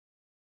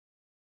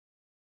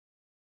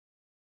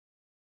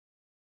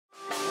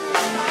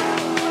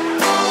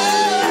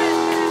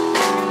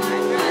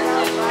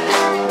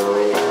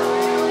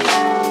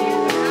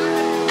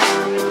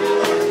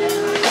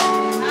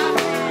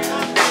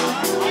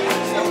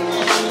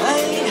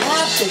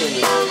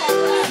happy,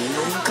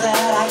 feeling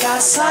glad I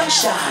got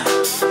sunshine.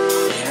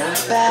 In a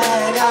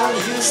bag I'm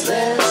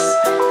useless,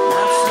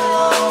 not for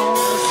long,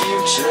 the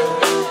future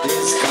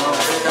is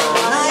going on.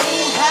 I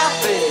ain't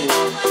happy,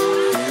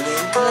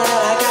 feeling glad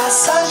I got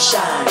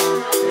sunshine.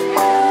 In a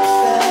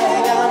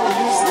bag I'm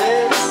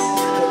useless,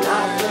 but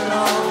not for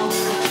long,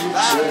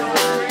 the future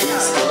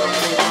is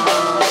going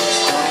on. It's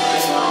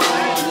going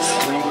on, it's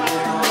going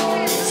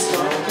on, it's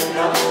going on, it's going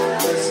on, it's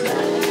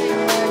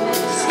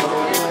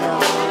going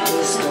on,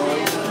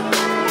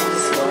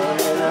 it's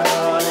going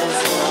on, it's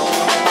going on.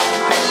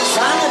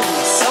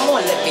 Finally,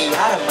 someone let me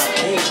out of my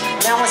cage.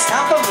 Now it's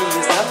time for me,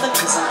 it's nothing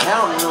cause I'm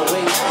counting the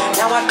ways.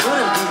 Now I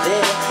couldn't be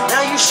there,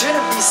 now you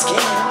shouldn't be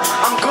scared.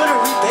 I'm gonna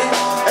repair,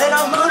 and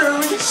I'm gonna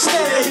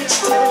reset.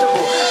 It's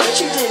terrible, but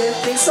you didn't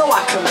think so,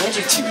 I commend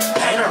you to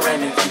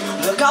panoramic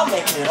view. Look, I'll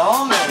make it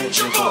all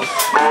manageable. You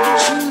can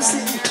choose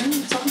sitting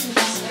tunes,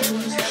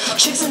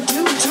 chicks and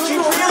dudes. Who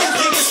you really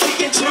think is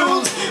kicking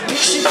tunes?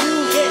 Picture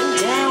you getting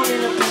down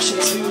in a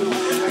picture too,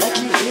 like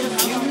you hit a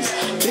fuse.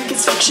 Think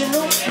it's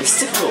fictional,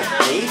 mystical,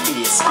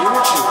 maybe it's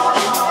spiritual.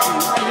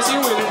 Gives you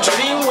in a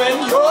dream when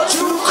you're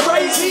too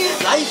crazy,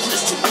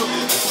 lifeless to do.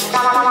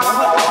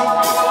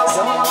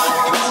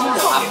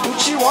 I put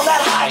you on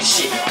that high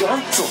shit.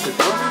 Gun talking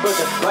but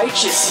the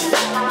righteous,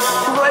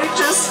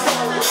 righteous,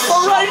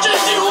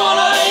 you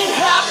wanna ain't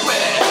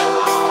happy.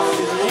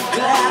 Feeling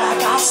glad I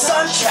got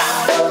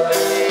sunshine.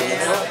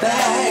 In a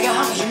bag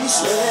I'm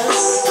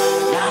useless,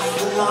 not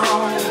for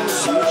long.